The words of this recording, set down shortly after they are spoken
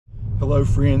Hello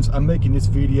friends, I'm making this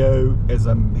video as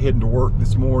I'm heading to work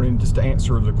this morning just to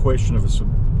answer the question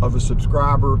of a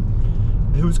subscriber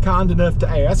who's kind enough to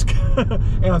ask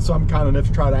and so I'm kind enough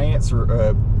to try to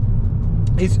answer.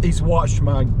 He's watched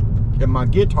my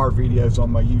guitar videos on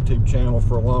my YouTube channel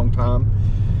for a long time,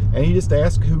 and he just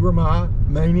asked who are my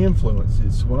main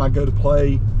influences. When I go to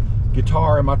play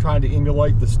guitar, am I trying to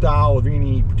emulate the style of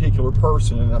any particular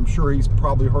person? And I'm sure he's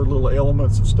probably heard little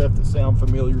elements of stuff that sound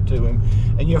familiar to him.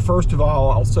 And you know, first of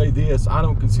all, I'll say this: I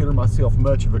don't consider myself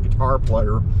much of a guitar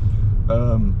player.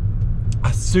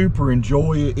 I super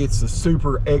enjoy it. It's a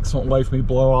super excellent way for me to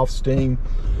blow off steam.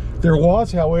 There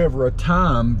was, however, a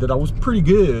time that I was pretty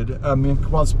good. I mean, I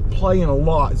was playing a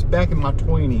lot. It's back in my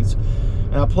 20s.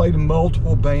 And I played in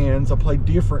multiple bands. I played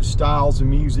different styles of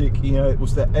music. You know, it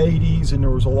was the 80s and there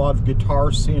was a lot of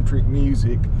guitar-centric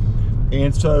music.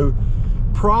 And so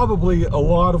probably a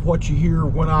lot of what you hear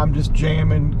when I'm just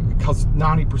jamming, because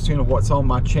 90% of what's on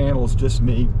my channel is just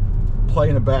me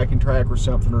playing a backing track or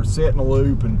something, or setting a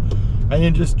loop and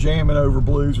then just jamming over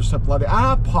blues or something like that.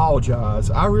 I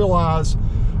apologize. I realize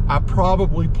I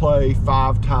probably play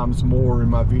 5 times more in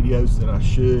my videos than I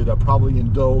should. I probably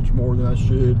indulge more than I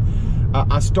should.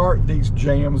 I start these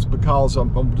jams because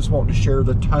I'm just wanting to share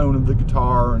the tone of the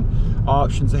guitar and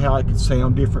options of how it could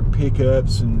sound, different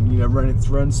pickups, and you know,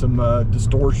 run some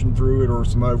distortion through it or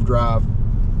some overdrive.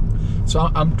 So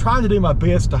I'm trying to do my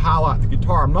best to highlight the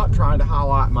guitar. I'm not trying to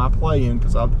highlight my playing,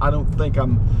 because I don't think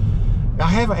I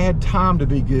haven't had time to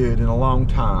be good in a long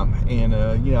time.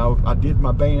 And you know, I did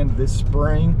my band this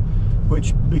spring,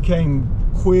 which became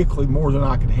quickly more than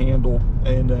I could handle,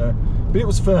 and but it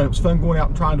was fun. It was fun going out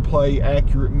and trying to play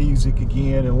accurate music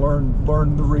again and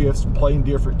learn the riffs and playing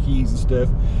different keys and stuff.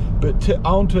 But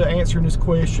on to answering this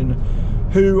question: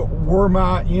 who were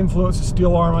my influences,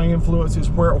 still are my influences,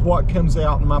 what comes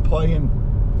out in my playing?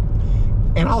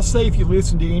 And I'll say, if you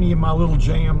listen to any of my little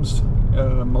jams,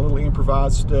 my little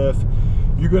improvised stuff,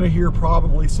 you're going to hear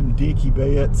probably some Dickie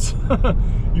Betts.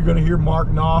 You're going to hear Mark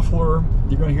Knopfler.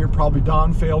 You're going to hear probably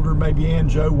Don Felder, maybe, and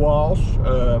Joe Walsh.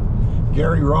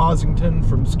 Gary Rossington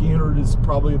from Skynyrd is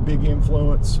probably a big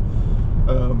influence.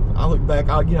 I look back,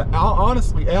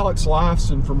 honestly, Alex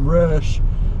Lifeson from Rush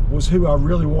was who I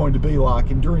really wanted to be like.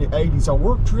 And during the 80s, I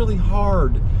worked really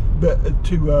hard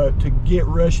to get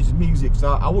Rush's music.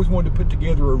 So I always wanted to put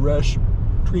together a Rush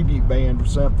tribute band or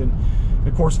something. And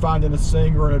of course, finding a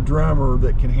singer and a drummer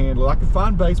that can handle it. I could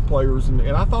find bass players, and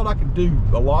I thought I could do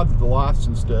a lot of the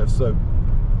Lifeson stuff. So,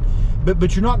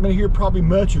 but you're not going to hear probably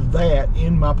much of that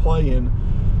in my playing,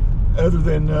 other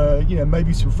than you know,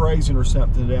 maybe some phrasing or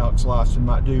something that Alex Lifeson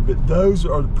might do. But those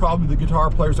are probably the guitar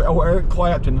players. Oh, Eric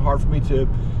Clapton, hard for me to,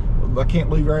 I can't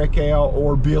leave Eric out,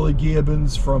 or Billy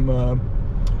Gibbons from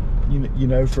you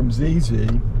know, from ZZ.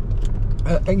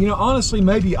 And you know, honestly,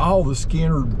 maybe all the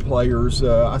Skynyrd players.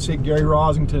 I said Gary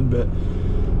Rossington, but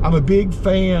I'm a big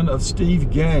fan of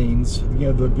Steve Gaines, you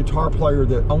know, the guitar player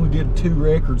that only did 2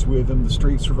 records with him, the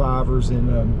Street Survivors and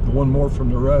the One More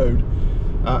from the Road.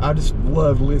 I just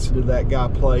love listening to that guy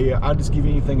play. I'd just give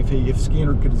anything if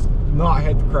Skynyrd could have not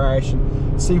had the crash,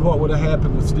 and see what would have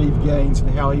happened with Steve Gaines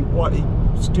and what he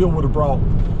still would have brought.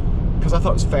 Because I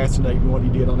thought it was fascinating what he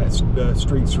did on that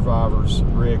Street Survivors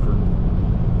record.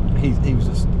 He was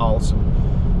just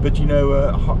awesome. But you know,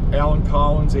 Alan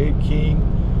Collins, Ed King.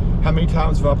 How many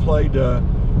times have I played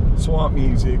Swamp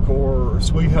Music or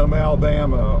Sweet Home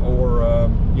Alabama, or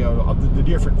you know, the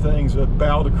different things,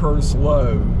 Bow to Curtis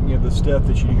Lowe, you know, the stuff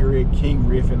that you hear Ed King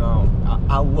riffing on.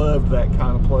 I loved that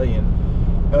kind of playing.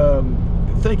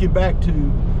 Thinking back to,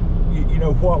 you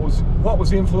know, what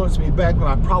was influencing me back when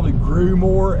I probably grew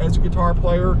more as a guitar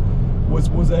player was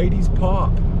 80s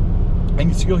pop. And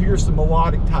you still hear some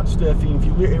melodic type stuff. And if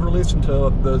you ever listen to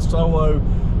the solo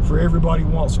for Everybody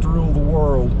Wants to Rule the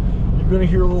World, you're going to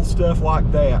hear little stuff like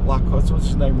that, like what's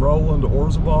his name, Roland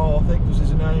Orzabal, I think was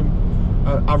his name.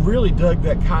 I really dug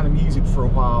that kind of music for a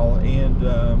while,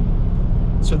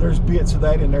 and so there's bits of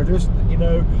that in there. There's, you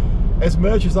know, as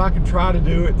much as I can try to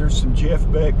do it, there's some Jeff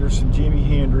Beck, there's some Jimi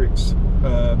Hendrix,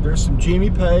 there's some Jimmy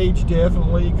Page,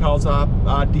 definitely, because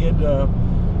I did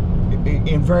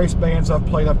in various bands I've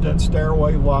played. I've done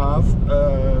Stairway Live,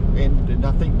 and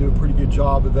I think do a pretty good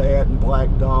job of that, and Black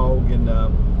Dog, and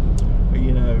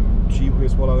you know, gee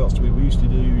whiz, what else do we used to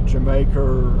do?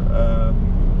 Jamaica,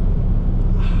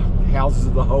 Houses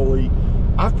of the Holy.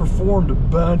 I've performed a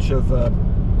bunch of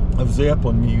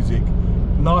Zeppelin music,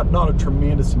 not a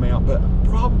tremendous amount, but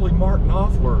probably Mark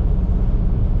Knopfler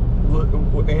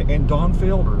and Don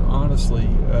Felder, honestly.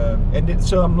 And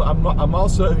so I'm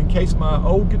also, in case my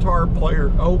old guitar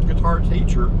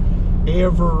teacher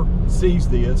ever sees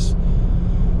this,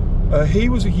 He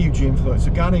was a huge influence. A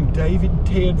guy named Dave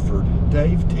Tedford,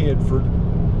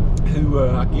 who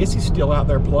I guess he's still out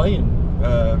there playing.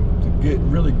 A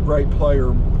really great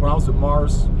player. When I was at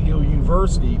Mars Hill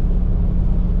University,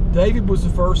 David was the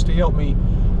first to help me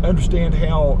understand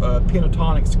how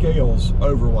pentatonic scales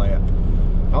overlap.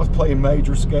 I was playing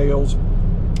major scales.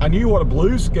 I knew what a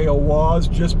blues scale was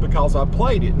just because I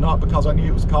played it, not because I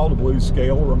knew it was called a blues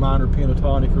scale or a minor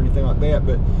pentatonic or anything like that.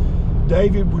 But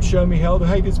David would show me how,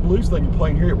 hey, this blues thing you're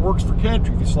playing here, it works for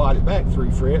country if you slide it back 3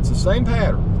 frets, the same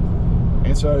pattern.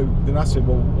 And so then I said,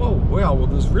 well,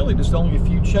 there's really just only a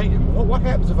few changes. What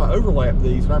happens if I overlap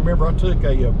these? And I remember I took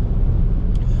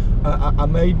I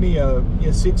made me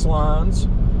 6 lines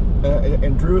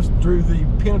and drew the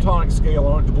pentatonic scale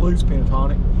on it, the blues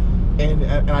pentatonic,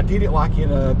 and I did it like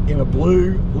in a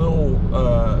blue little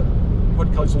what do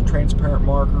you call these little transparent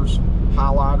markers,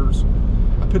 highlighters.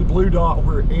 I put a blue dot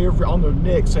where on the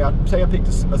neck, say I picked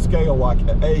a scale like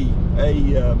a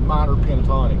minor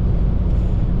pentatonic,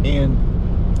 and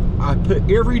I put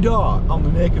every dot on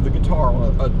the neck of the guitar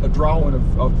on a drawing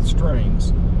of the strings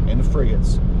and the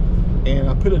frets, and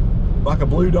I put like a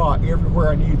blue dot everywhere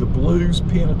I knew the blues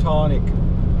pentatonic,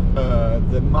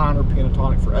 the minor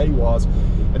pentatonic for A was,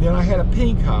 and then I had a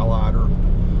pink highlighter,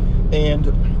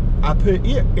 and I put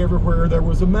it everywhere there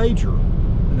was a major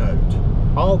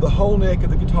note, the whole neck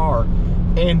of the guitar,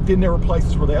 and then there were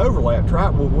places where they overlapped,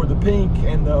 right? Well, where the pink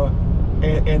and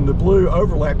the blue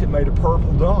overlapped, it made a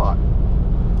purple dot.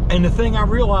 And the thing I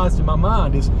realized in my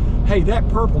mind is, hey, that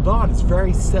purple dot is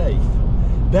very safe.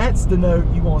 That's the note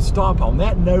you want to stop on.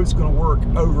 That note's going to work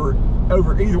over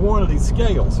either one of these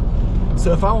scales.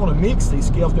 So if I want to mix these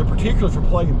scales, now particularly for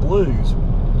playing blues,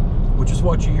 which is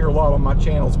what you hear a lot on my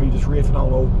channels, me just riffing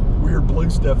on old weird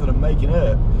blues stuff that I'm making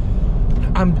up,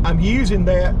 I'm using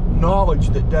that knowledge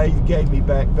that Dave gave me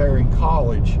back there in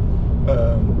college,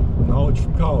 knowledge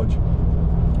from college,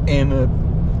 and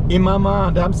in my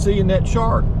mind I'm seeing that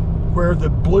chart where the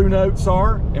blue notes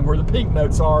are and where the pink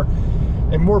notes are,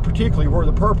 and more particularly where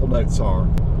the purple notes are.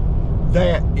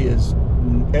 That is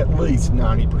at least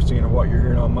 90% of what you're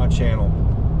hearing on my channel.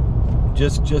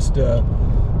 Just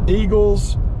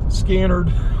Eagles,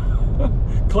 Skynyrd,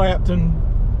 Clapton,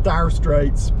 Dire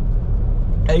Straits,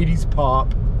 80s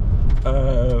pop,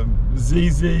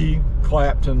 ZZ,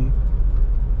 Clapton,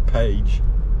 Page,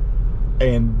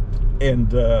 and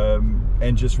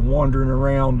just wandering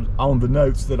around on the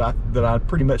notes that I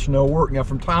pretty much know work. Now,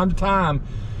 from time to time,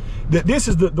 this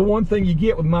is the one thing you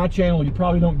get with my channel you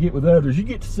probably don't get with others. You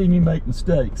get to see me make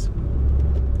mistakes.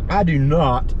 I do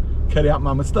not cut out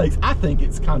my mistakes. I think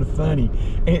it's kind of funny,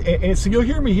 and so you'll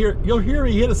hear me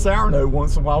hit a sour note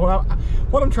once in a while.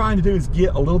 What I'm trying to do is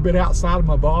get a little bit outside of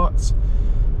my box,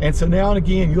 and so now and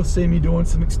again you'll see me doing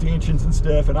some extensions and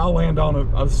stuff, and I'll land on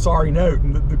a sorry note.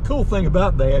 And the cool thing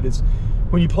about that is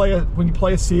when you play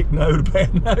a sick note, a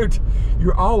bad note,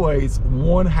 you're always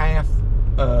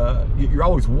you're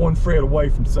always 1 fret away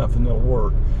from something that'll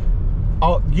work.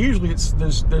 Usually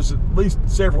there's at least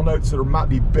several notes that might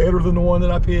be better than the one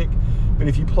that I pick, but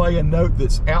if you play a note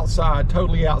that's outside,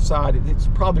 totally outside, it's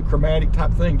probably a chromatic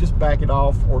type thing, just back it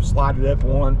off or slide it up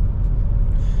one.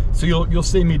 So you'll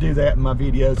see me do that in my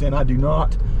videos, and I do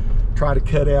not try to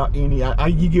cut out any,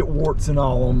 you get warts and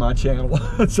all on my channel.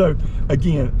 So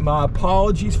again, my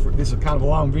apologies for this is kind of a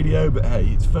long video, but hey,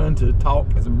 it's fun to talk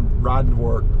as I'm riding to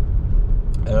work.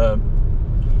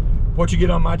 What you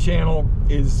get on my channel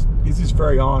is just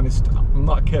very honest. I'm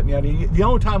not cutting out any. The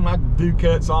only time I do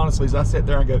cuts, honestly, is I sit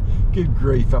there and go, good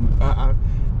grief, I'm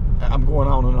going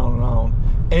on and on and on.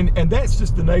 And that's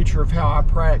just the nature of how I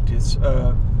practice.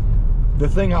 The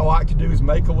thing I like to do is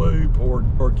make a loop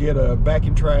or get a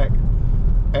backing track,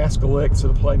 ask Alexa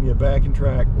to play me a backing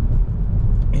track,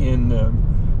 and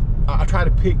I try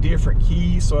to pick different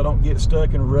keys so I don't get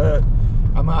stuck in a rut.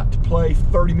 I might play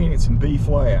 30 minutes in B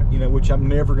flat, which I'm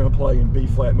never going to play in B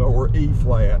flat mode, or E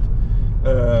flat.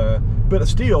 But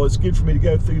still, it's good for me to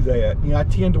go through that. I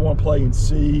tend to want to play in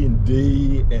C and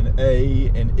D and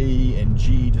A and E and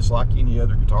G, just like any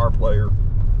other guitar player.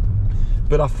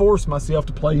 But I force myself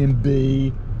to play in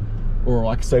B, or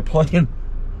like I say, playing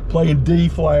D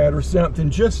flat or something,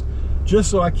 just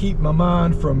so I keep my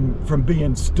mind from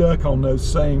being stuck on those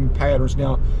same patterns.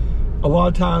 Now, a lot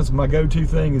of times my go-to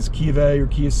thing is key of A or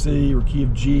key of C or key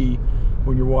of G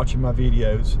when you're watching my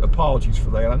videos. Apologies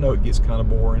for that. I know it gets kind of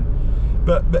boring.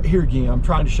 But here again, I'm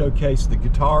trying to showcase the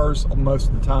guitars most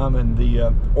of the time, and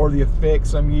or the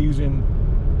effects I'm using,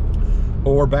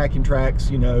 or backing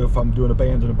tracks, if I'm doing a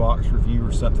band in a box review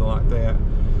or something like that.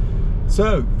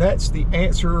 So that's the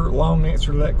long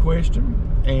answer to that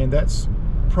question, and that's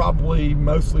probably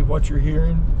mostly what you're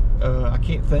hearing. I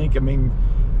can't think. I mean,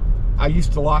 I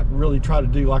used to really try to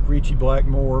do like Richie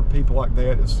Blackmore, people like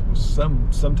that. It's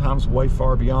sometimes way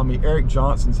far beyond me. Eric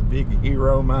Johnson's a big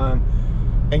hero of mine.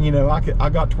 And you know, I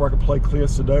got to where I could play Cliff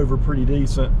Sedover pretty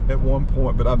decent at one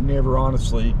point, but I've never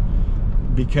honestly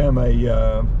become a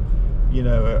you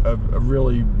know, a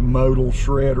really modal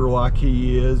shredder like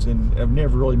he is, and I've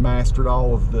never really mastered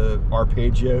all of the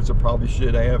arpeggios I probably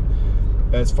should have.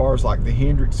 As far as like the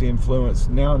Hendrix influence,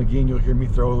 now and again you'll hear me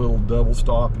throw a little double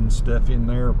stop and stuff in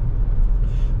there.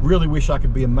 Really wish I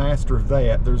could be a master of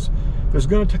that. There's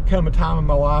going to come a time in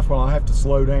my life when I'll have to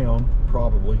slow down,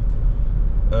 probably.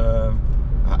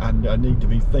 I need to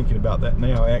be thinking about that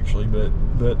now, actually, but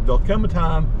there'll come a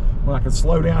time when I can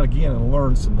slow down again and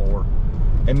learn some more,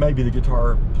 and maybe the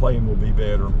guitar playing will be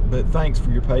better. But thanks for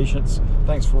your patience.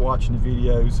 Thanks for watching the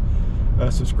videos.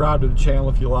 Subscribe to the channel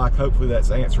if you like. Hopefully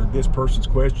that's answered this person's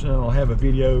question, and I'll have a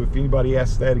video. If anybody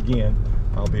asks that again,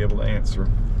 I'll be able to answer.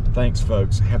 Thanks,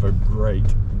 folks. Have a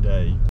great day.